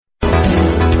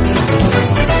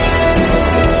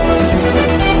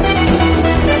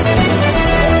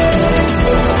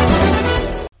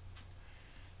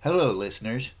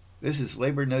listeners. This is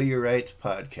Labor Know Your Rights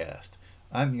podcast.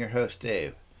 I'm your host,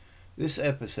 Dave. This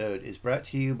episode is brought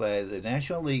to you by the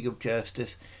National League of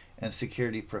Justice and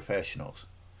Security Professionals,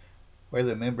 where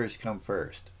the members come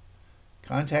first.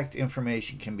 Contact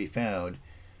information can be found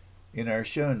in our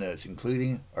show notes,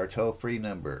 including our toll-free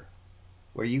number,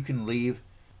 where you can leave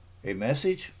a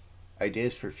message,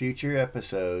 ideas for future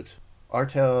episodes, or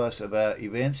tell us about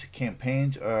events,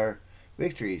 campaigns, or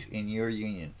victories in your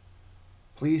union.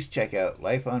 Please check out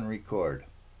Life on Record.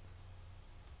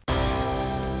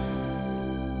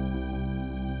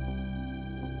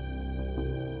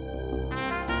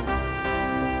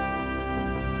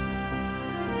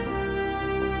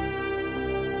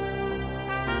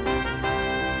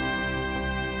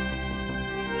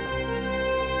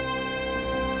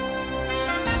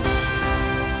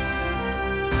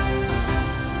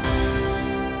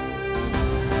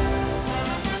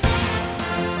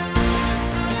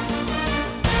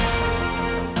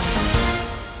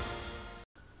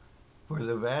 For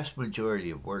the vast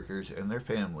majority of workers and their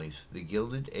families, the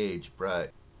Gilded Age brought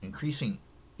increasing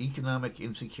economic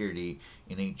insecurity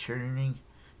in a churning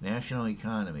national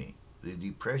economy. The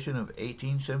Depression of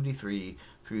 1873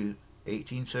 through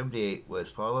 1878 was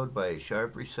followed by a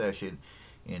sharp recession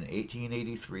in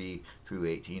 1883 through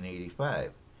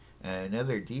 1885, and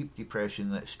another deep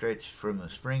depression that stretched from the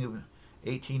spring of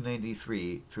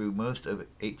 1893 through most of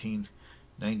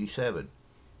 1897.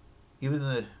 Even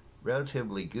the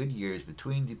relatively good years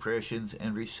between depressions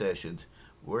and recessions,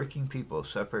 working people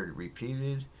suffered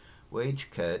repeated wage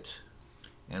cuts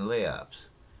and layoffs.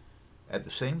 At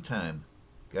the same time,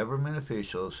 government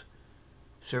officials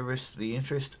serviced the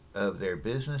interest of their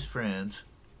business friends.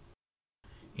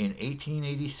 In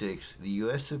 1886, the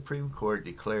U.S. Supreme Court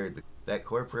declared that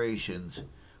corporations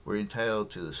were entitled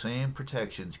to the same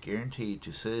protections guaranteed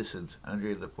to citizens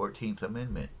under the 14th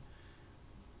Amendment.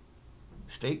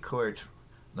 State courts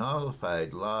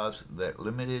nullified laws that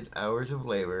limited hours of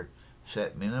labor,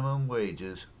 set minimum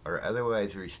wages, or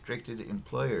otherwise restricted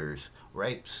employers'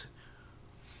 rights.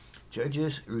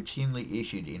 Judges routinely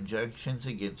issued injunctions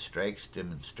against strikes,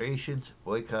 demonstrations,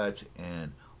 boycotts,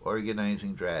 and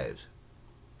organizing drives.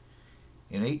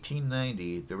 In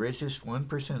 1890, the richest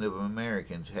 1% of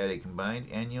Americans had a combined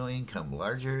annual income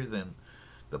larger than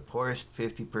the poorest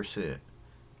 50%.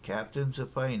 Captains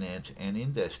of finance and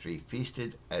industry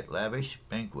feasted at lavish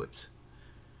banquets.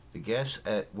 The guests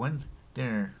at one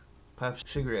dinner puffed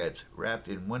cigarettes wrapped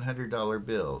in $100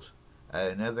 bills.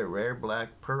 At another, rare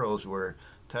black pearls were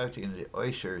tucked into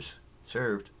oysters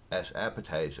served as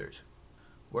appetizers.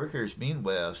 Workers,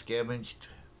 meanwhile, scavenged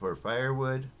for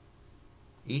firewood.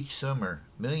 Each summer,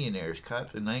 millionaires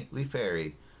caught the nightly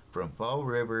ferry from Fall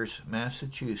Rivers,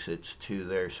 Massachusetts, to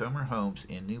their summer homes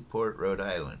in Newport, Rhode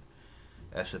Island.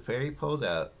 As the ferry pulled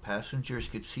out, passengers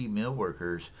could see mill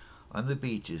workers on the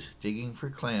beaches digging for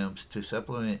clams to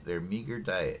supplement their meager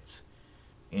diets.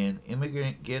 In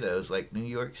immigrant ghettos like New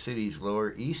York City's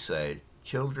Lower East Side,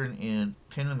 children in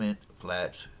tenement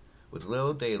flats with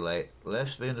little daylight,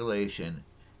 less ventilation,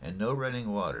 and no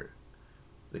running water.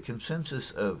 The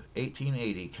census of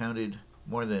 1880 counted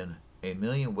more than 1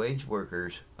 million wage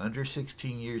workers under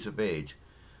 16 years of age,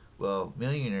 while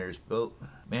millionaires built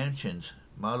mansions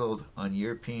modeled on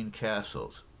European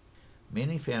castles.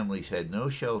 Many families had no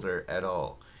shelter at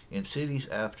all. In cities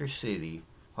after city,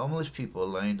 homeless people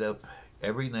lined up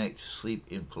every night to sleep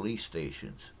in police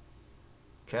stations.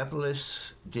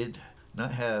 Capitalists did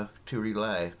not have to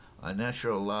rely on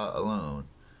natural law alone.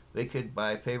 They could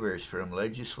buy favors from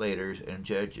legislators and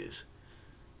judges.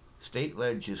 State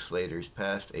legislators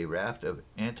passed a raft of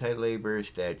anti-labor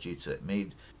statutes that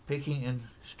made picking and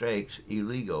strikes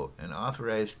illegal and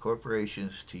authorized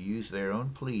corporations to use their own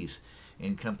police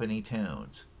in company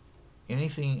towns.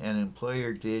 Anything an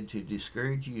employer did to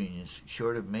discourage unions,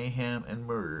 short of mayhem and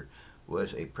murder,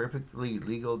 was a perfectly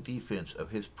legal defense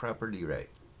of his property right.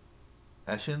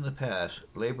 As in the past,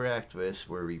 labor activists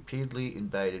were repeatedly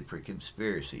indicted for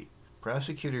conspiracy.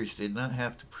 Prosecutors did not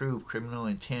have to prove criminal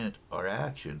intent or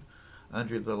action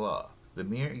under the law. The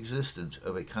mere existence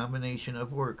of a combination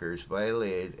of workers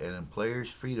violated an employer's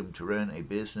freedom to run a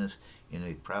business in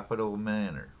a profitable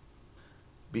manner.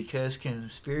 Because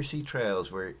conspiracy trials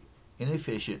were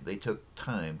inefficient, they took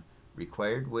time,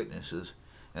 required witnesses,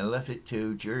 and left it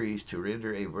to juries to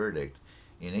render a verdict.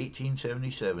 In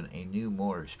 1877, a new,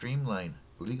 more streamlined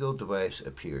legal device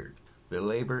appeared, the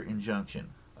labor injunction.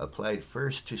 Applied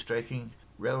first to striking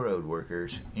railroad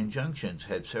workers, injunctions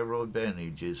had several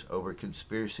advantages over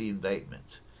conspiracy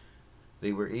indictments.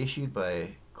 They were issued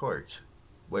by courts,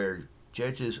 where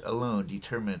judges alone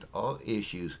determined all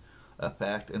issues of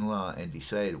fact and law and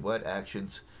decided what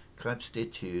actions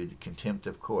constituted contempt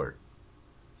of court.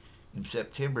 In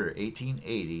September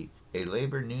 1880, a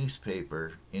labor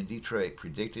newspaper in Detroit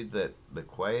predicted that the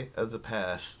quiet of the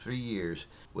past 3 years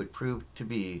would prove to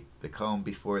be the calm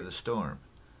before the storm.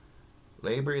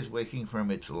 Labor is waking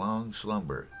from its long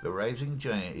slumber. The rising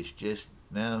giant is just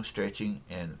now stretching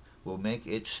and will make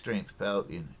its strength felt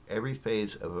in every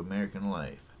phase of American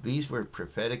life. These were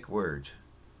prophetic words.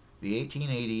 The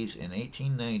 1880s and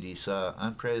 1890s saw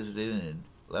unprecedented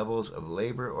levels of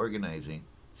labor organizing,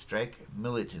 strike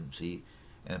militancy,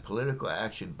 and political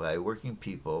action by working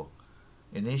people,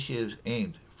 initiatives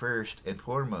aimed first and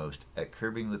foremost at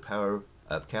curbing the power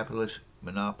of capitalist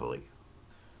monopoly.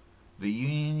 The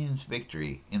Union's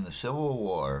victory in the Civil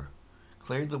War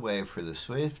cleared the way for the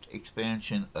swift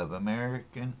expansion of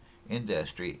American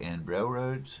industry, and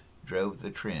railroads drove the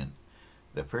trend.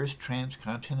 The first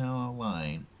transcontinental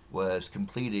line was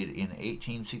completed in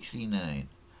 1869.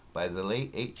 By the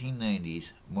late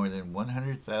 1890s, more than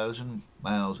 100,000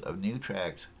 miles of new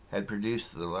tracks had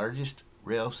produced the largest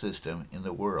rail system in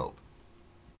the world.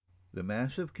 The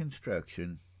massive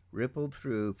construction rippled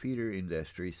through feeder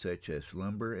industries such as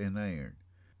lumber and iron.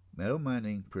 Metal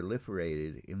mining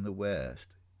proliferated in the West.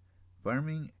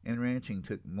 Farming and ranching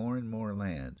took more and more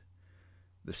land.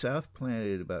 The South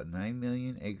planted about 9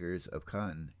 million acres of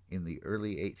cotton in the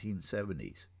early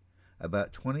 1870s,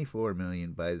 about 24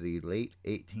 million by the late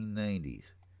 1890s.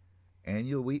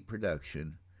 Annual wheat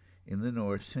production in the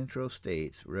north central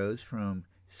states rose from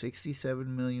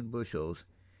 67 million bushels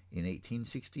in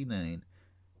 1869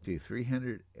 to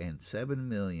 307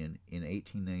 million in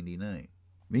 1899.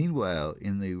 Meanwhile,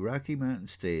 in the Rocky Mountain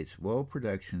states, wool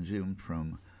production zoomed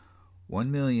from 1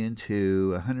 million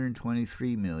to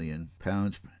 123 million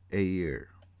pounds a year.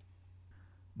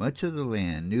 Much of the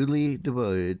land newly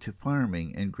devoted to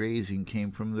farming and grazing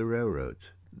came from the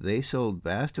railroads. They sold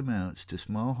vast amounts to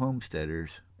small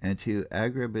homesteaders and to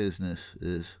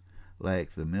agribusinesses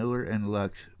like the Miller and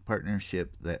Lux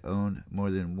partnership that owned more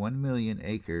than 1 million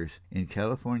acres in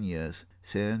California's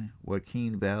San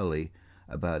Joaquin Valley.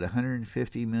 About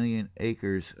 150 million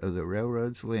acres of the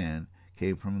railroad's land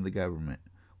came from the government,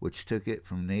 which took it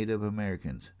from Native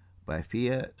Americans, by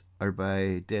fiat or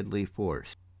by deadly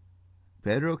force.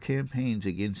 Federal campaigns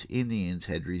against Indians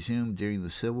had resumed during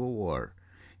the Civil War.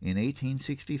 In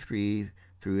 1863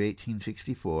 through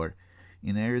 1864,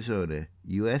 in Arizona,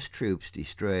 U.S. troops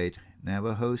destroyed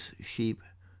Navajos sheep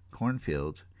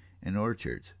cornfields and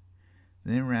orchards,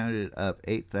 then rounded up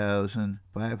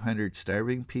 8,500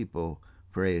 starving people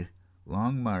for a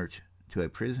long march to a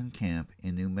prison camp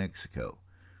in New Mexico,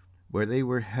 where they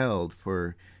were held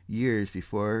for years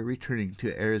before returning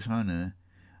to Arizona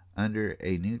under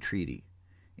a new treaty.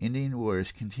 Indian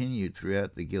wars continued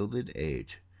throughout the Gilded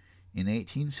Age. In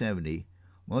 1870,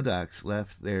 Modocs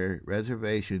left their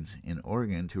reservations in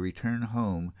Oregon to return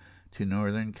home to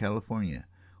Northern California,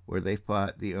 where they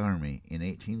fought the Army in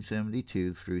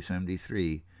 1872 through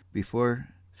 73 before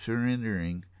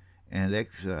surrendering and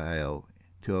exile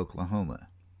to Oklahoma.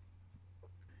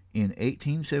 In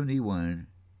 1871,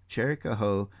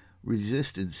 Chiricahua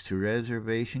resistance to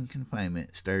reservation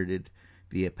confinement started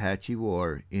the Apache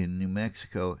War in New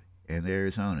Mexico and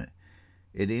Arizona.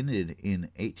 It ended in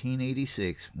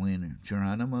 1886 when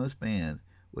Geronimo's band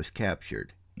was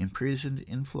captured, imprisoned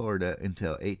in Florida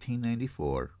until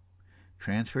 1894,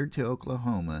 transferred to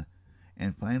Oklahoma,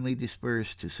 and finally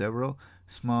dispersed to several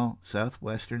small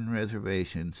southwestern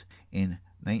reservations in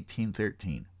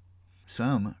 1913.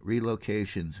 Some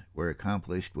relocations were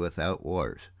accomplished without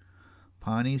wars.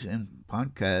 Pawnees and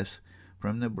Poncas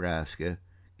from Nebraska,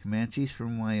 Comanches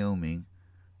from Wyoming,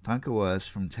 Tonkawas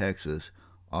from Texas,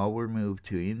 all were moved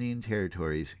to Indian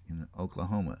territories in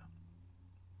Oklahoma.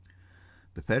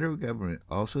 The federal government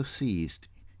also seized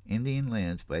Indian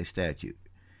lands by statute.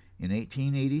 In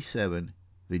 1887,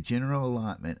 the General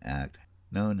Allotment Act,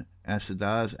 known as the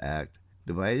Dawes Act,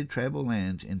 divided tribal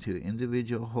lands into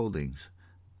individual holdings,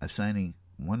 assigning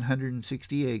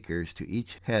 160 acres to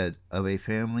each head of a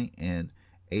family and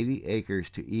 80 acres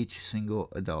to each single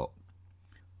adult.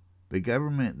 The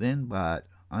government then bought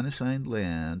unassigned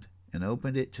land and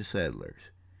opened it to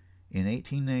settlers. In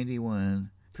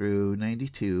 1891 through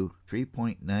 92,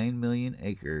 3.9 million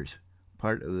acres,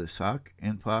 part of the Sauk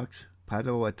and Fox,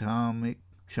 Potawatomi,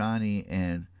 Shawnee,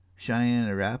 and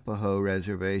Cheyenne-Arapaho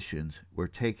reservations, were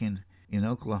taken in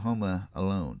Oklahoma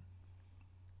alone.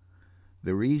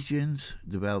 The regions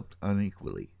developed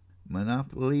unequally.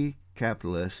 Monopoly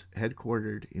capitalists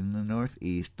headquartered in the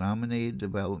Northeast dominated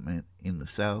development in the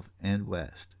South and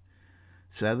West.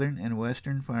 Southern and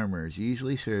Western farmers,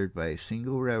 usually served by a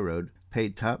single railroad,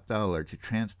 paid top dollar to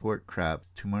transport crops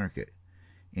to market.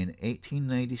 In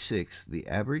 1896, the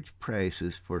average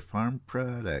prices for farm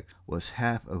products was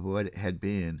half of what it had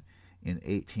been in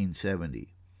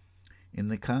 1870. In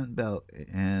the Cotton Belt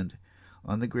and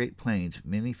on the Great Plains,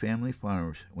 many family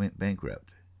farms went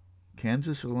bankrupt.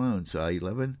 Kansas alone saw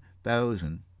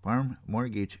 11,000 farm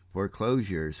mortgage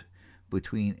foreclosures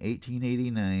between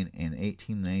 1889 and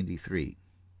 1893.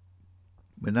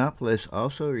 Monopolists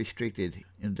also restricted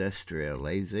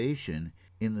industrialization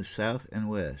in the South and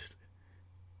West.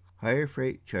 Higher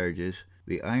freight charges,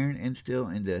 the iron and steel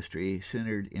industry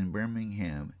centered in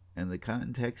Birmingham, and the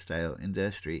cotton textile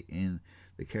industry in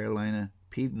the Carolina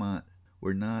Piedmont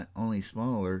were not only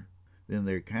smaller than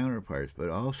their counterparts, but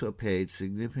also paid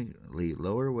significantly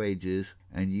lower wages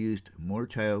and used more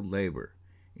child labor.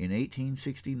 In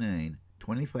 1869,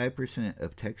 25%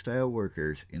 of textile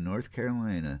workers in North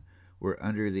Carolina were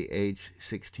under the age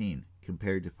 16,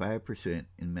 compared to 5%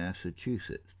 in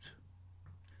Massachusetts.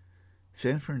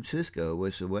 San Francisco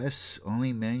was the West's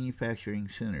only manufacturing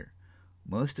center.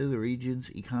 Most of the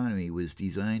region's economy was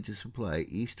designed to supply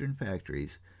eastern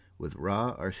factories with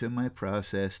raw or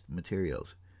semi-processed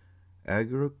materials,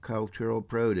 agricultural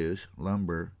produce,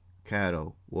 lumber,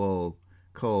 cattle, wool,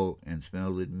 coal, and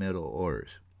smelted metal ores.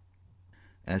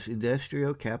 As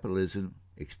industrial capitalism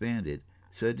expanded,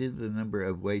 so did the number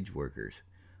of wage workers.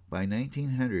 By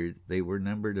 1900, they were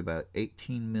numbered about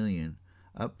 18 million,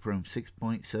 up from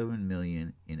 6.7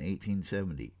 million in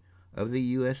 1870, of the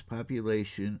U.S.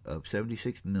 population of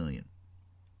 76 million.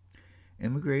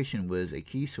 Immigration was a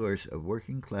key source of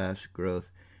working-class growth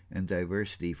and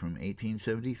diversity from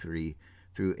 1873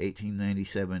 through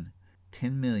 1897.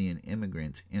 10 million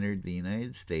immigrants entered the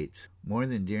United States, more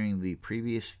than during the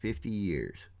previous 50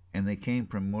 years, and they came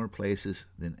from more places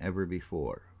than ever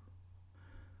before.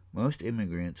 Most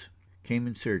immigrants came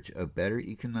in search of better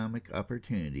economic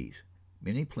opportunities.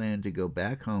 Many planned to go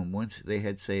back home once they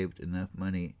had saved enough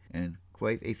money, and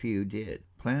quite a few did.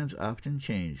 Plans often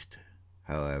changed,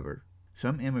 however.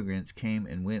 Some immigrants came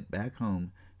and went back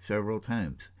home several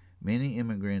times. Many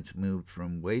immigrants moved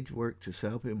from wage work to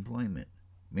self-employment.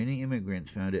 Many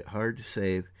immigrants found it hard to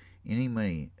save any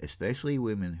money, especially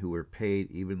women who were paid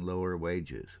even lower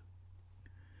wages.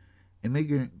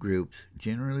 Immigrant groups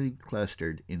generally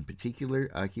clustered in particular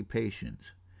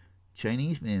occupations.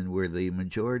 Chinese men were the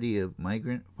majority of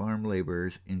migrant farm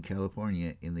laborers in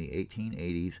California in the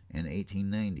 1880s and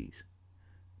 1890s.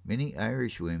 Many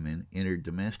Irish women entered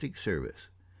domestic service.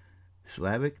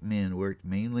 Slavic men worked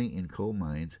mainly in coal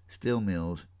mines, steel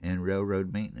mills, and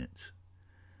railroad maintenance.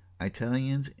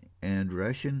 Italians and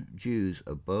Russian Jews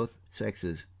of both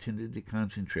sexes tended to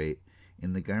concentrate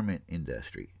in the garment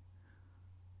industry.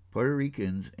 Puerto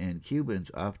Ricans and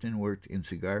Cubans often worked in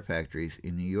cigar factories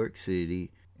in New York City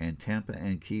and Tampa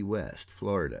and Key West,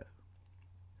 Florida.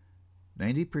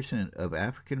 90% of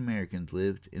African Americans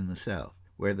lived in the South,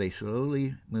 where they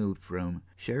slowly moved from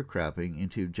sharecropping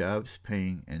into jobs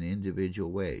paying an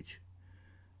individual wage.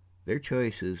 Their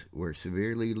choices were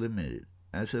severely limited.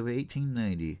 As of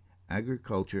 1890,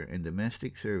 agriculture and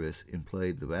domestic service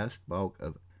employed the vast bulk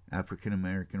of African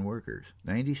American workers,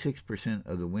 96%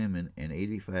 of the women and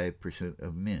 85%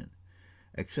 of men.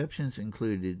 Exceptions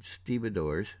included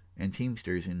stevedores and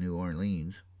teamsters in New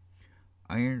Orleans,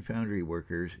 iron foundry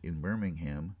workers in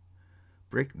Birmingham,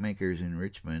 brick makers in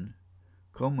Richmond,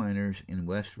 coal miners in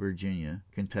West Virginia,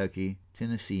 Kentucky,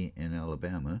 Tennessee, and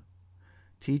Alabama,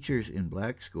 teachers in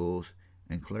black schools,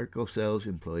 and clerical sales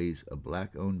employees of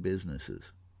black-owned businesses.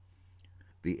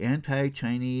 The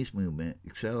anti-Chinese movement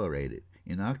accelerated.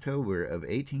 In October of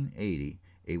 1880,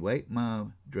 a white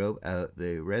mob drove out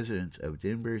the residents of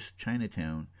Denver's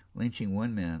Chinatown, lynching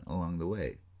one man along the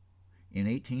way. In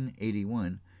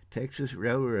 1881, Texas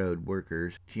Railroad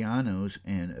workers, Tejanos,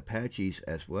 and Apaches,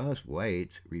 as well as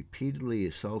whites, repeatedly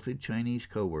assaulted Chinese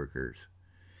co-workers.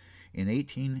 In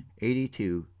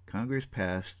 1882, Congress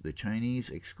passed the Chinese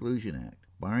Exclusion Act,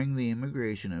 barring the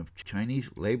immigration of Chinese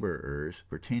laborers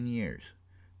for 10 years.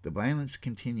 The violence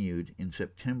continued in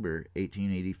September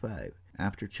 1885,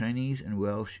 after Chinese and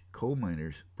Welsh coal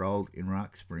miners brawled in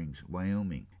Rock Springs,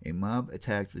 Wyoming. A mob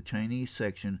attacked the Chinese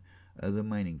section of the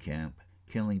mining camp,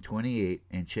 killing 28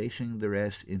 and chasing the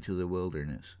rest into the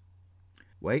wilderness.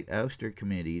 White ouster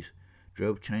committees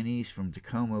drove Chinese from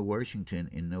Tacoma, Washington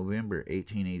in November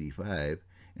 1885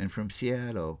 and from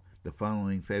Seattle the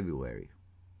following February.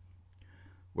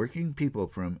 Working people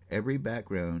from every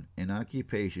background and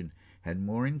occupation had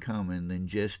more in common than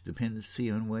just dependency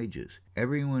on wages.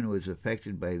 Everyone was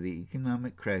affected by the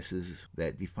economic crisis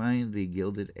that defined the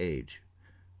Gilded Age.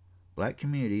 Black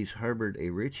communities harbored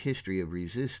a rich history of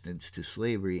resistance to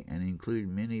slavery and included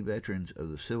many veterans of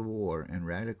the Civil War and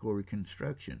Radical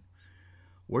Reconstruction.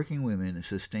 Working women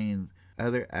sustained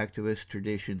other activist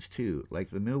traditions too, like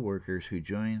the mill workers who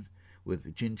joined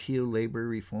with genteel labor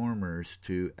reformers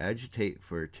to agitate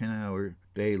for 10-hour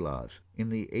day laws in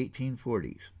the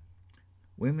 1840s.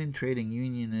 Women trading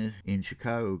unionists in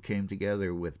Chicago came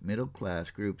together with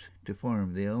middle-class groups to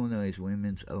form the Illinois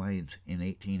Women's Alliance in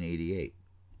 1888.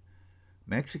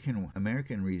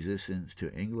 Mexican-American resistance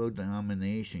to Anglo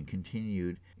domination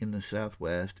continued in the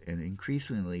Southwest and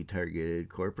increasingly targeted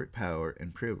corporate power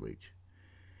and privilege.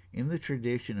 In the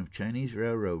tradition of Chinese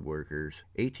railroad workers'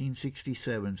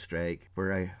 1867 strike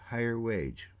for a higher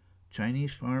wage,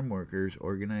 Chinese farm workers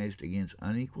organized against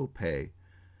unequal pay.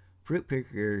 Fruit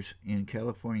pickers in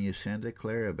California's Santa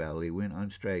Clara Valley went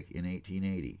on strike in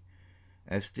 1880,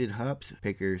 as did hops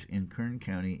pickers in Kern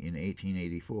County in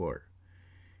 1884.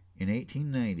 In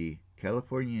 1890,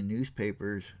 California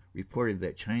newspapers reported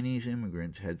that Chinese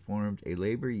immigrants had formed a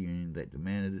labor union that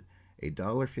demanded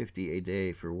 $1.50 a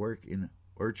day for work in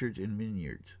orchards and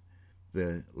vineyards.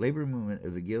 The labor movement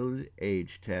of the Gilded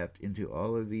Age tapped into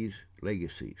all of these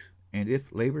legacies. And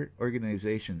if labor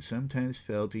organizations sometimes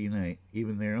failed to unite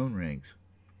even their own ranks,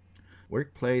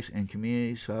 workplace and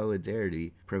community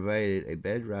solidarity provided a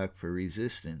bedrock for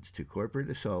resistance to corporate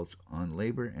assaults on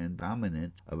labor and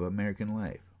dominance of American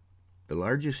life. The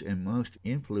largest and most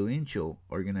influential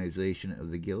organization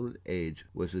of the Gilded Age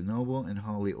was the Noble and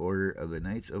Holy Order of the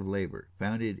Knights of Labor,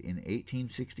 founded in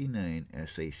 1869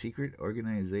 as a secret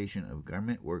organization of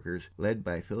garment workers led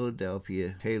by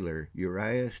Philadelphia tailor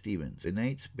Uriah Stevens. The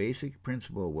Knights' basic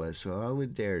principle was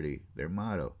solidarity, their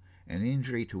motto: an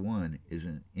injury to one is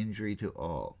an injury to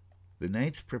all. The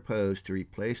Knights proposed to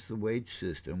replace the wage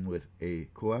system with a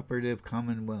cooperative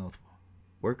commonwealth.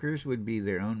 Workers would be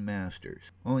their own masters.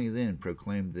 Only then,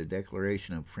 proclaimed the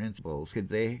Declaration of Principles, could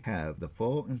they have the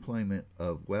full employment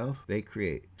of wealth they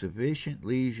create, sufficient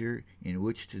leisure in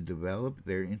which to develop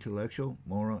their intellectual,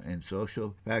 moral, and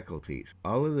social faculties,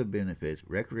 all of the benefits,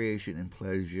 recreation, and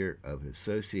pleasure of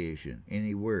association, in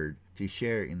a word, to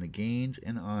share in the gains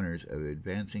and honors of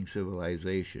advancing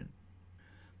civilization.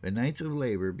 The Knights of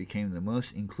Labor became the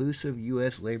most inclusive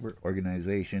U.S. labor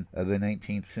organization of the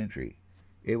 19th century.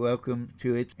 It welcomed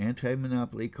to its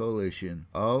anti-monopoly coalition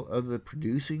all of the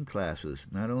producing classes,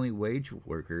 not only wage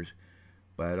workers,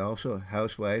 but also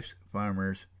housewives,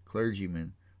 farmers,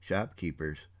 clergymen,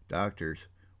 shopkeepers, doctors,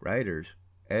 writers,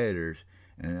 editors,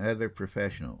 and other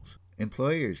professionals.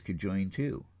 Employers could join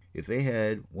too, if they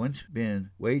had once been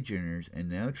wage earners and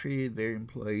now treated their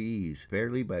employees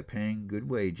fairly by paying good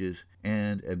wages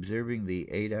and observing the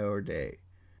 8-hour day.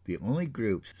 The only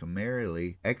groups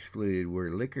summarily excluded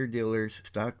were liquor dealers,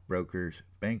 stockbrokers,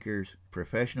 bankers,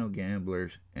 professional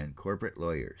gamblers, and corporate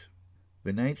lawyers.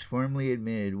 The Knights formally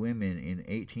admitted women in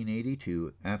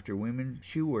 1882 after women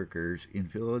shoe workers in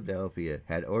Philadelphia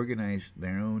had organized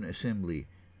their own assembly.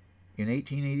 In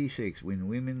 1886, when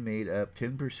women made up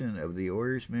 10% of the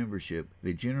order's membership,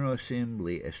 the General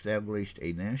Assembly established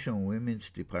a national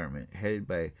women's department headed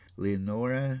by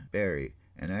Leonora Barry,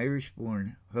 an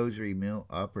Irish-born hosiery mill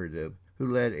operative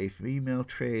who led a female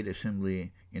trade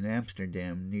assembly in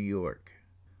Amsterdam, New York.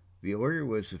 The order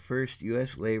was the first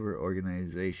U.S. labor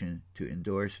organization to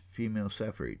endorse female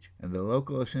suffrage, and the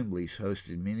local assemblies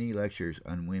hosted many lectures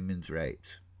on women's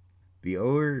rights. The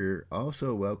order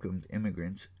also welcomed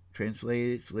immigrants,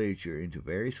 translated its literature into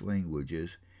various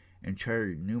languages, and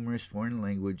chartered numerous foreign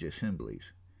language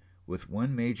assemblies, with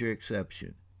one major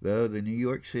exception. Though the New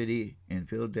York City and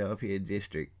Philadelphia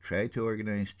district tried to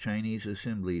organize Chinese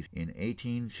assemblies in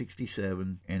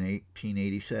 1867 and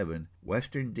 1887,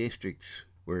 Western districts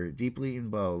were deeply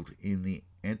involved in the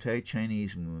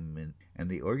anti-Chinese movement, and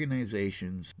the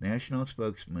organization's national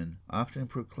spokesman often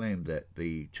proclaimed that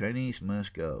the Chinese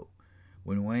must go.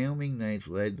 When Wyoming Knights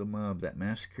led the mob that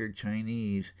massacred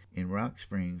Chinese in Rock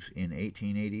Springs in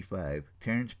 1885,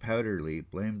 Terence Powderly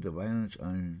blamed the violence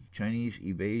on Chinese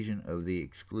evasion of the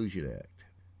Exclusion Act.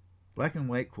 Black and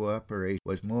white cooperation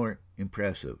was more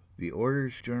impressive. The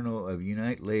Order's Journal of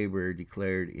Unite Labor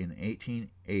declared in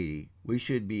 1880, "We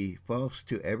should be false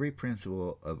to every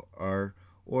principle of our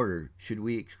order should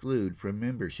we exclude from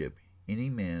membership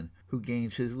any man who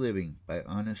gains his living by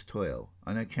honest toil,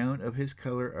 on account of his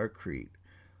color or creed."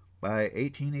 By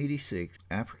 1886,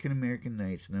 African American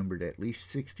Knights numbered at least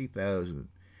 60,000.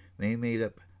 They made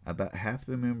up about half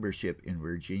the membership in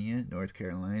Virginia, North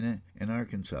Carolina, and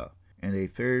Arkansas, and a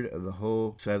third of the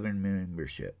whole Southern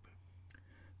membership.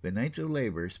 The Knights of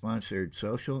Labor sponsored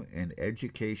social and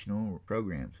educational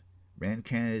programs, ran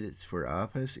candidates for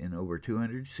office in over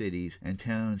 200 cities and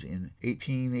towns in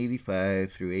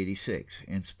 1885 through 86,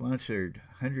 and sponsored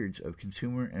hundreds of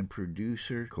consumer and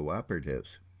producer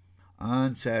cooperatives.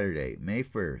 On Saturday, May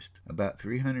 1st, about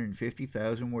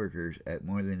 350,000 workers at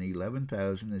more than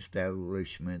 11,000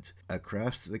 establishments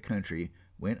across the country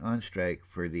went on strike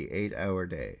for the 8-hour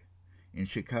day. In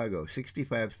Chicago,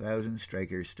 65,000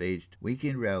 strikers staged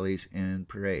weekend rallies and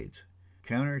parades.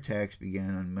 Counterattacks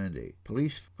began on Monday.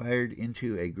 Police fired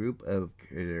into a group of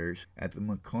picketers at the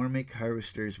McCormick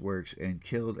Harvesters Works and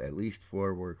killed at least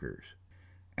 4 workers.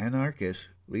 Anarchists,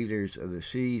 leaders of the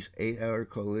city's 8-hour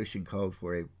coalition, called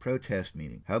for a protest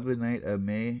meeting held the night of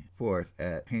May 4th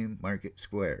at Haymarket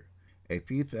Square. A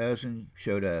few thousand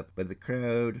showed up, but the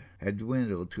crowd had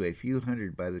dwindled to a few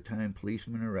hundred by the time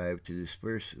policemen arrived to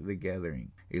disperse the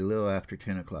gathering, a little after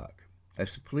 10 o'clock.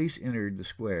 As the police entered the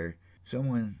square,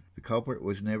 someone, the culprit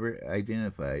was never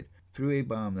identified, threw a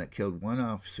bomb that killed 1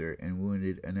 officer and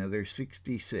wounded another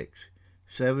 66,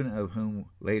 7 of whom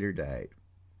later died.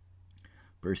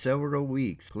 For several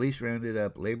weeks, police rounded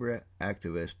up labor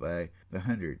activists by the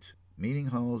hundreds. Meeting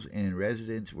halls and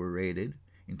residences were raided.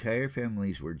 Entire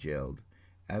families were jailed.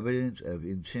 Evidence of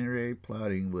incendiary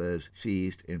plotting was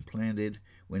seized and planted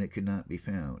when it could not be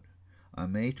found.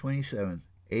 On May 27th,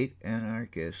 8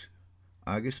 anarchists,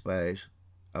 August Spies,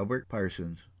 Albert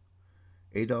Parsons,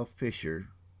 Adolf Fischer,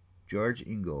 George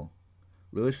Engel,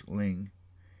 Louis Ling,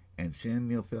 and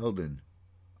Samuel Felden,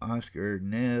 Oscar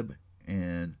Nebb,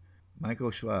 and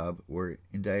Michael Schwab were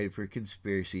indicted for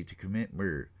conspiracy to commit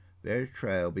murder. Their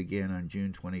trial began on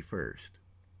June 21st.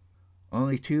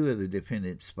 Only 2 of the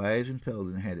defendants, Spies and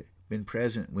Felden, had been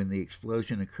present when the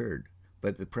explosion occurred,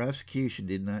 but the prosecution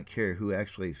did not care who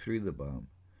actually threw the bomb.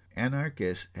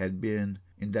 Anarchists had been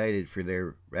indicted for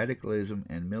their radicalism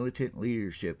and militant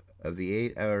leadership of the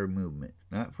 8-hour movement,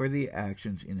 not for the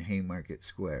actions in Haymarket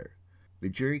Square. The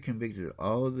jury convicted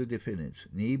all of the defendants.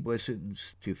 Neeb was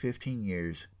sentenced to 15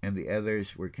 years, and the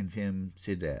others were condemned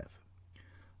to death.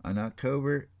 On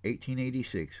October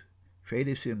 1886, trade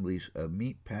assemblies of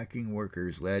meat-packing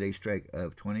workers led a strike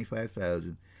of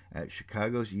 25,000 at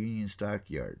Chicago's Union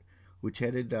Stockyard, which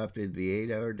had adopted the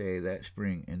 8-hour day that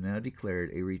spring and now declared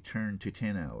a return to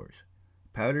 10 hours.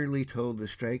 Powderly told the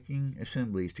striking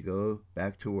assemblies to go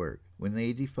back to work. When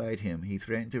they defied him, he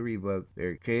threatened to revoke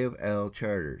their K of L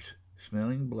charters.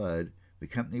 Smelling blood, the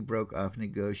company broke off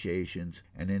negotiations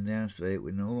and announced that it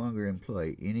would no longer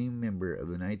employ any member of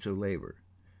the Knights of Labor.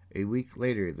 A week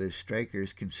later, the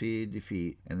strikers conceded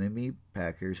defeat, and the meat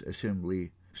packers'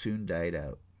 assembly soon died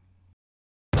out.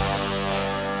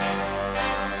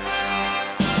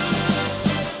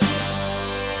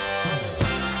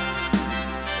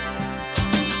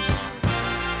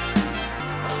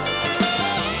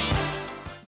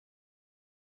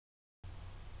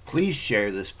 Please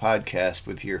share this podcast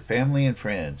with your family and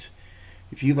friends.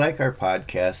 If you like our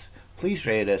podcasts, please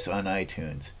rate us on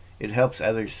iTunes. It helps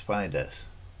others find us.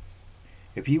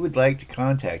 If you would like to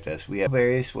contact us, we have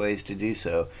various ways to do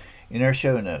so in our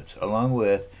show notes, along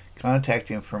with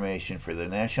contact information for the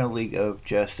National League of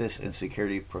Justice and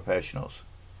Security Professionals.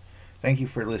 Thank you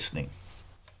for listening.